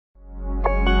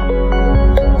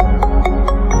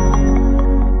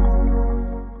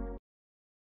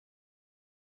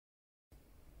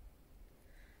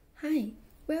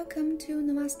Welcome to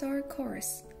NovaStar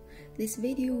course. This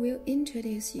video will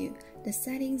introduce you the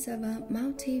settings of a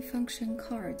multi-function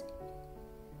card.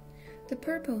 The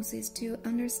purpose is to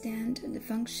understand the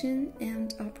function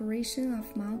and operation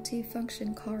of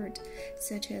multi-function card,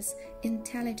 such as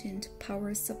intelligent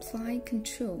power supply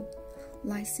control,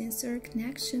 light sensor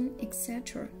connection,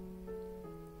 etc.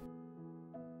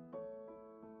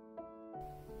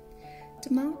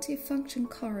 The multi-function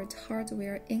card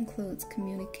hardware includes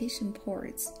communication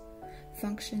ports,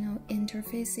 functional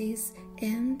interfaces,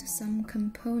 and some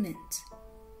components.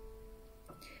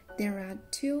 There are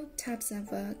two types of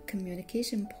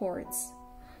communication ports.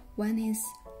 One is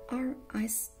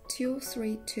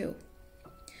RS-232.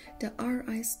 The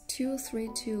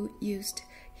RS-232 used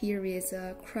here is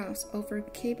a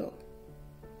crossover cable,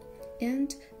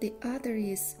 and the other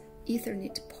is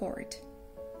Ethernet port.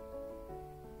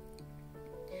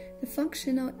 The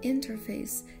functional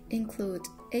interface includes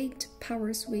 8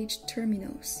 power switch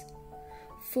terminals,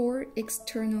 4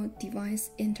 external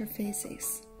device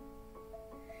interfaces.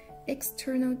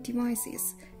 External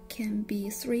devices can be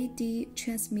 3D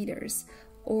transmitters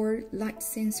or light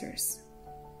sensors.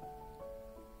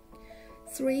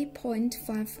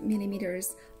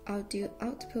 3.5mm audio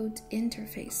output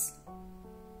interface.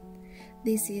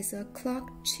 This is a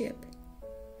clock chip,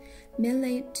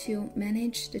 mainly to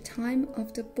manage the time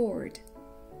of the board.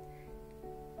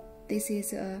 This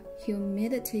is a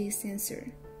humidity sensor,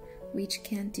 which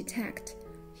can detect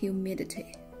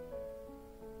humidity.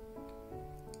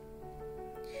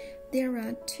 There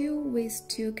are two ways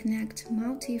to connect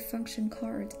multi-function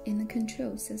card in the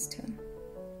control system.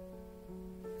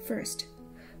 First,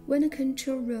 when the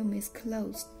control room is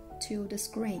close to the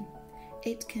screen,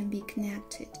 it can be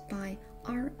connected by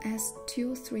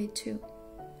RS-232.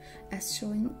 as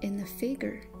shown in the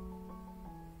figure.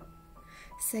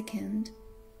 Second,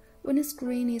 when the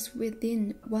screen is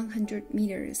within 100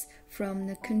 meters from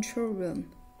the control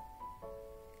room,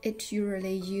 it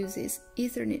usually uses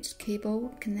Ethernet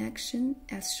cable connection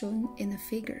as shown in the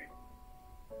figure.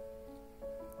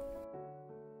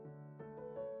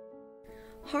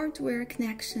 Hardware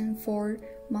connection for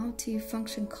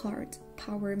multi-function card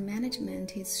power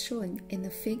management is shown in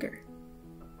the figure.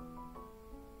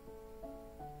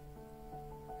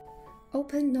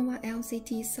 Open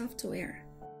NovaLCD software.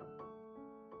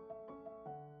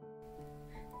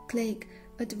 Click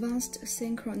Advanced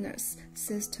Synchronous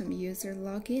System User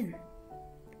Login.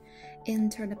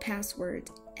 Enter the password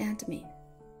admin.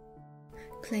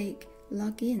 Click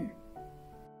Login.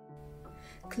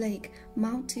 Click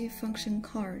Multi-Function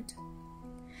Card.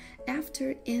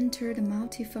 After enter the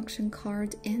multi-function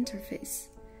card interface,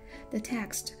 the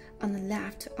text on the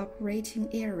left operating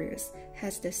areas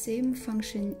has the same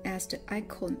function as the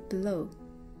icon below.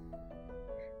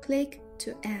 Click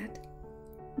to add.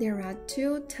 There are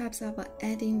two types of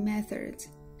adding methods: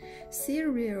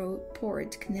 serial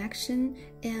port connection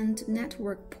and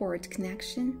network port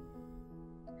connection.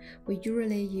 We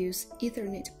usually use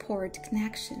Ethernet port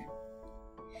connection.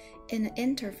 In the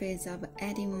interface of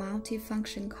adding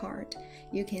multi-function card,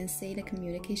 you can see the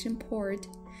communication port,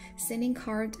 sending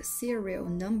card serial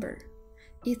number,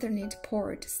 Ethernet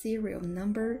port serial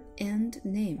number, and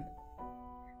name.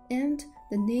 And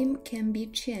the name can be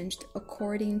changed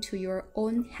according to your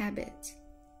own habit.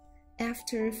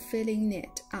 After filling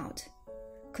it out,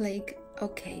 click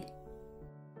OK.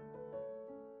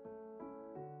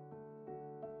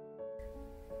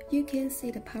 You can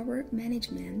see the power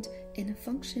management in the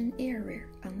function area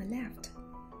on the left.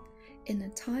 In the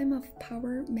time of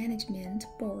power management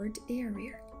board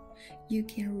area, you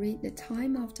can read the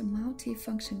time of the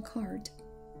multi-function card.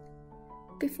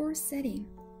 Before setting,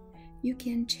 you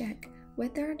can check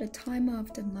whether the time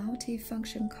of the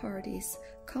multi-function card is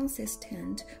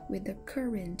consistent with the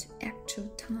current actual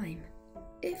time.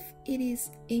 If it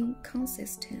is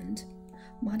inconsistent,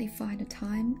 modify the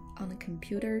time on the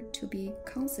computer to be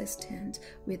consistent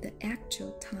with the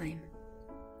actual time,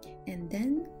 and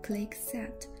then click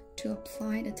Set to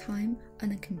apply the time on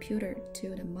the computer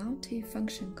to the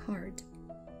multi-function card.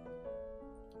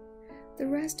 The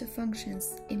rest of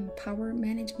functions in power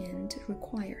management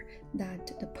require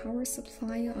that the power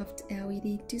supply of the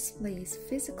LED display is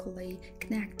physically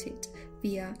connected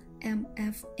via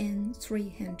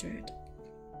MFN300.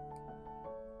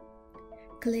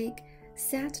 Click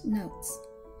Set Notes.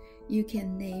 You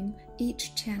can name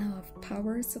each channel of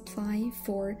power supply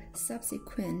for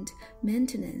subsequent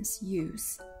maintenance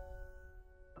use.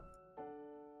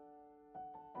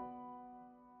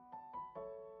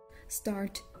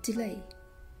 Start delay.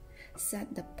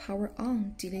 Set the power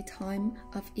on delay time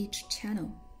of each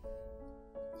channel.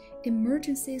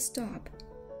 Emergency stop.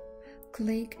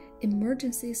 Click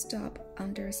emergency stop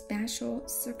under special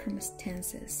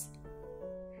circumstances.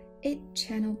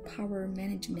 8-channel power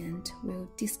management will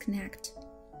disconnect,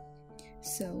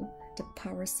 so the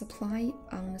power supply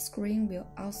on the screen will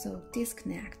also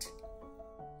disconnect.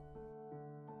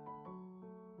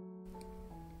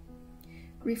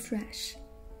 Refresh.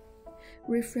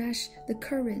 Refresh the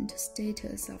current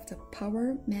status of the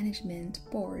power management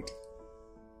board.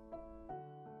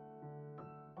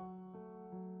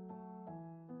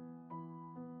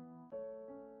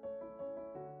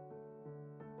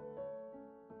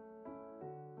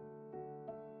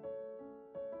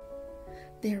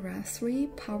 There are 3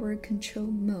 power control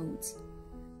modes: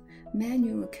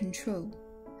 manual control,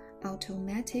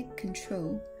 automatic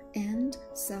control, and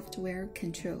software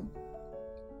control.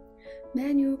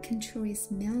 Manual control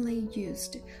is mainly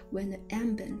used when the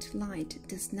ambient light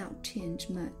does not change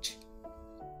much,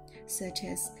 such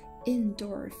as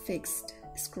indoor fixed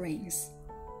screens.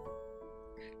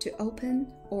 To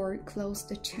open or close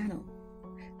the channel,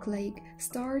 click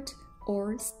Start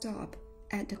or Stop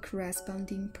at the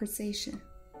corresponding position.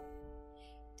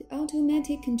 The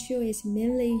automatic control is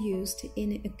mainly used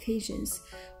in occasions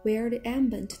where the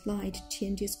ambient light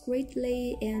changes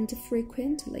greatly and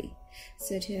frequently,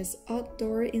 such as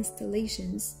outdoor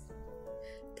installations.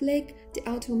 Click the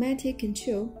automatic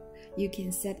control. You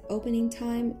can set opening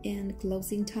time and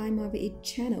closing time of each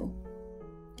channel.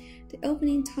 The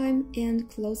opening time and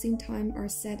closing time are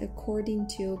set according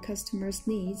to customers'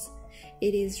 needs.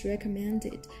 It is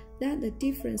recommended that the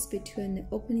difference between the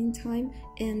opening time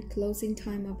and closing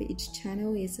time of each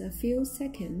channel is a few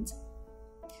seconds.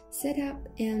 Set up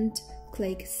and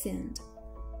click Send.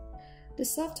 The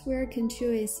software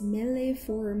control is mainly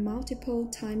for multiple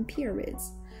time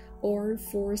periods or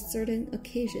for certain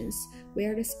occasions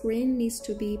where the screen needs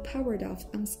to be powered off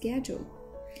on schedule,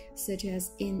 such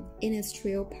as in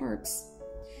industrial parks.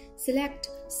 Select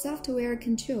Software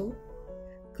Control,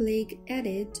 click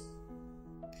Edit,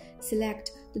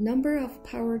 select the number of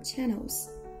power channels,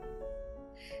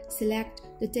 select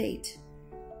the date,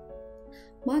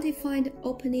 modify the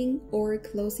opening or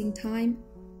closing time,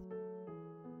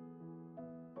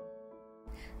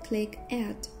 click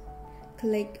Add,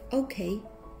 click OK,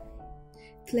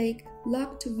 click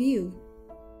Locked View.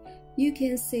 You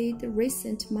can see the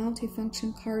recent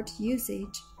multifunction card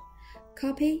usage.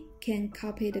 Copy can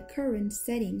copy the current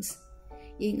settings.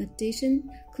 In addition,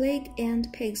 click and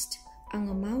paste on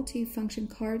a multifunction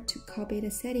card to copy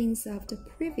the settings of the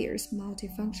previous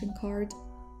multifunction card.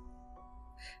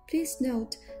 Please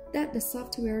note that the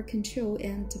software control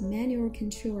and the manual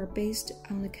control are based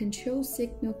on the control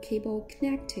signal cable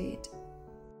connected.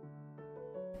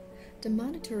 The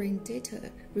monitoring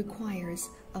data requires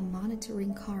a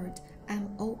monitoring card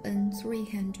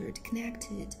MON300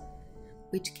 connected,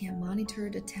 which can monitor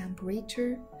the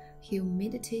temperature,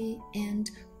 humidity, and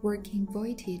working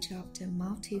voltage of the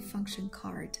multifunction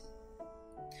card.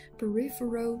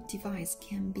 Peripheral device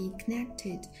can be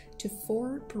connected to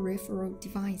 4 peripheral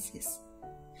devices.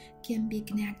 Can be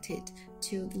connected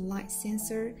to the light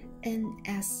sensor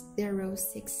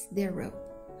NS060,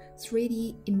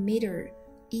 3D emitter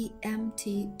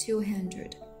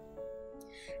EMT200.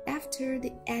 After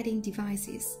the adding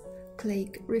devices,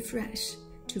 click Refresh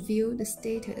to view the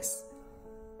status.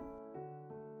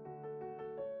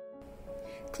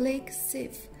 Click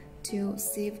Save to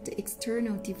save the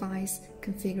external device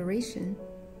configuration.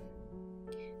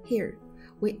 Here,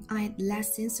 we add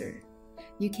last sensor.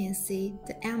 You can see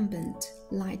the ambient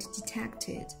light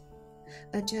detected.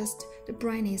 Adjust the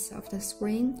brightness of the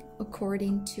screen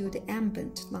according to the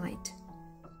ambient light.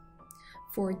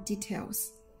 For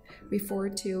details, refer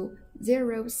to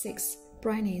 06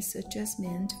 brightness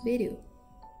adjustment video.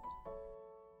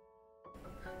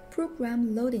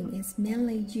 Program loading is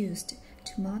mainly used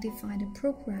to modify the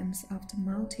programs of the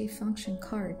multifunction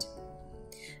card,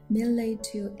 mainly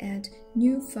to add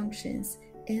new functions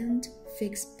and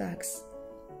fix bugs.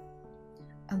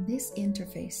 On this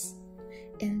interface,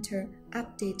 enter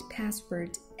Update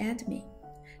Password Admin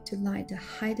to let the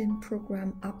hidden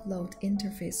program upload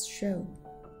interface show.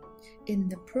 In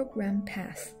the program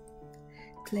path,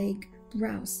 click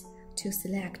Browse to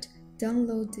select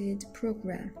Downloaded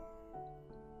Program.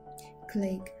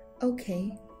 Click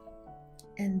OK,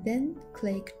 and then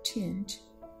click Change.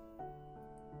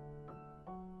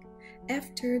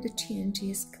 After the change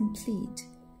is complete,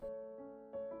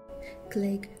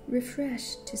 click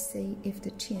Refresh to see if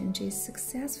the change is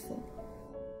successful.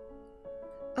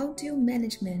 Audio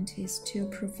management is to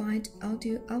provide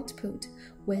audio output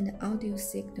when the audio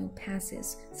signal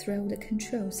passes through the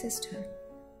control system.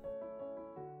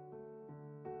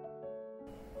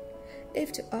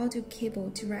 if the audio cable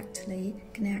directly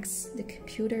connects the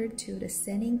computer to the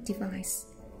sending device,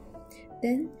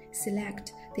 then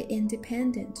select the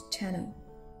independent channel.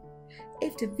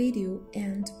 If the video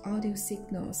and audio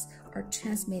signals are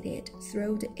transmitted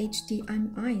through the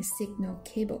HDMI signal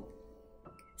cable,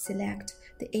 select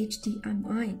the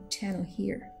HDMI channel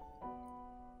here.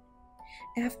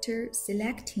 After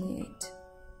selecting it,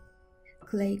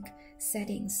 click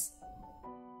Settings,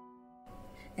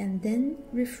 and then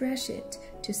refresh it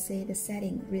to see the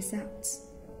setting results.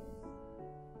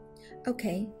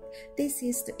 Okay, this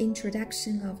is the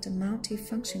introduction of the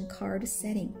multi-function card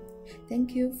setting.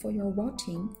 Thank you for your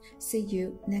watching. See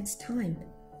you next time.